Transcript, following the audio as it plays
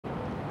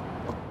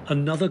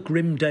Another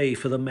grim day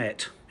for the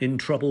Met. In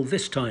trouble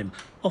this time,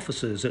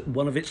 officers at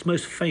one of its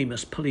most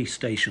famous police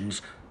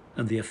stations,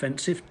 and the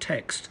offensive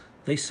text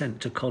they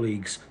sent to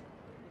colleagues.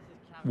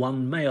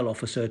 One male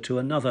officer to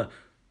another,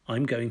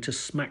 "I'm going to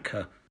smack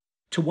her."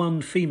 To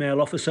one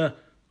female officer,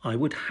 "I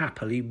would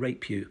happily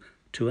rape you."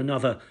 To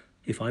another,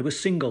 "If I was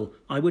single,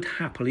 I would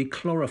happily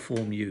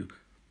chloroform you."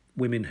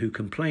 Women who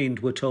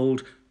complained were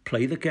told,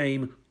 "Play the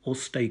game or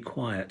stay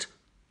quiet."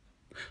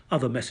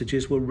 Other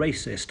messages were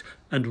racist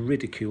and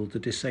ridiculed the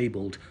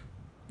disabled.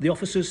 The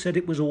officers said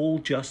it was all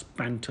just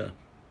banter.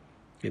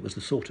 It was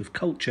the sort of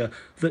culture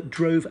that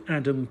drove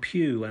Adam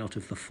Pugh out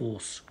of the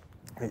force.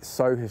 It's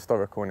so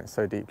historical and it's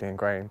so deeply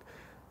ingrained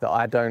that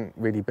I don't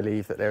really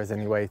believe that there is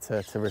any way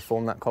to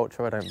reform that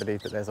culture. I don't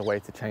believe that there's a way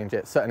to change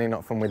it, certainly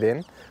not from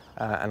within.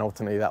 And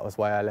ultimately that was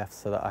why I left,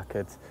 so that I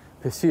could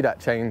pursue that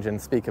change and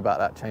speak about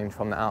that change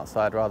from the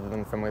outside rather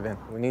than from within.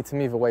 We need to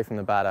move away from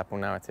the bad apple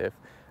narrative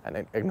and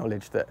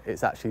acknowledge that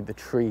it's actually the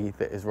tree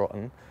that is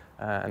rotten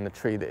and the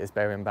tree that is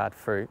bearing bad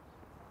fruit.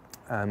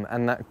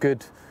 And that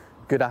good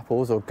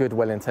apples or good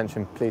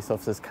well-intentioned police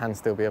officers can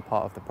still be a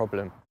part of the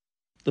problem.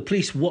 The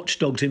police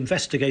watchdog's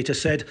investigator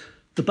said,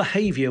 "The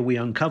behaviour we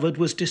uncovered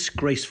was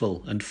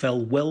disgraceful and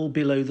fell well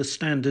below the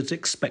standards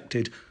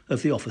expected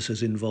of the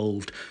officers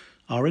involved.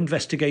 Our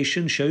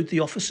investigation showed the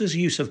officers'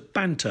 use of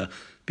banter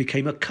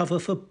became a cover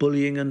for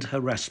bullying and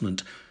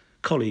harassment.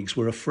 Colleagues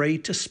were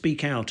afraid to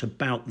speak out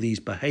about these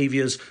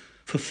behaviours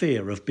for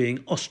fear of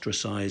being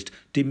ostracised,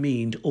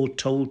 demeaned or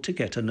told to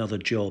get another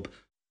job."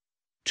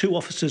 2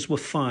 officers were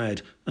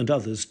fired and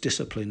others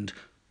disciplined.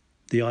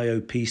 The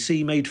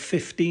IOPC made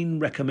 15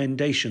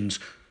 recommendations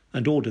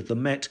and ordered the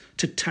Met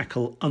to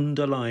tackle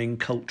underlying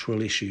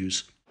cultural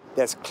issues.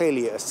 There's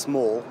clearly a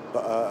small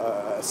but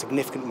a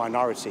significant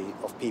minority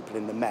of people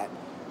in the Met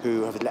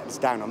who have let us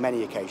down on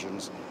many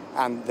occasions,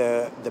 and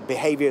the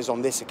behaviours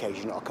on this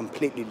occasion are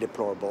completely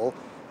deplorable,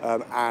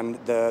 and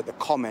the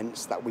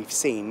comments that we've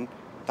seen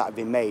that have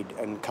been made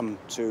and come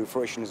to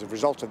fruition as a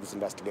result of this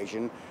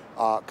investigation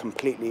are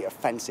completely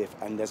offensive,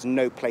 and there's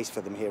no place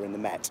for them here in the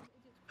Met.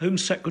 Home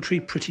Secretary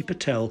Priti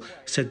Patel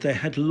said there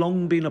had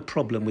long been a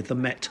problem with the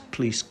Met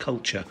police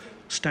culture.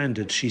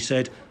 Standards, she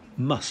said,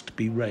 must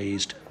be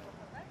raised.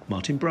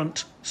 Martin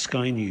Brunt,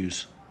 Sky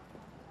News.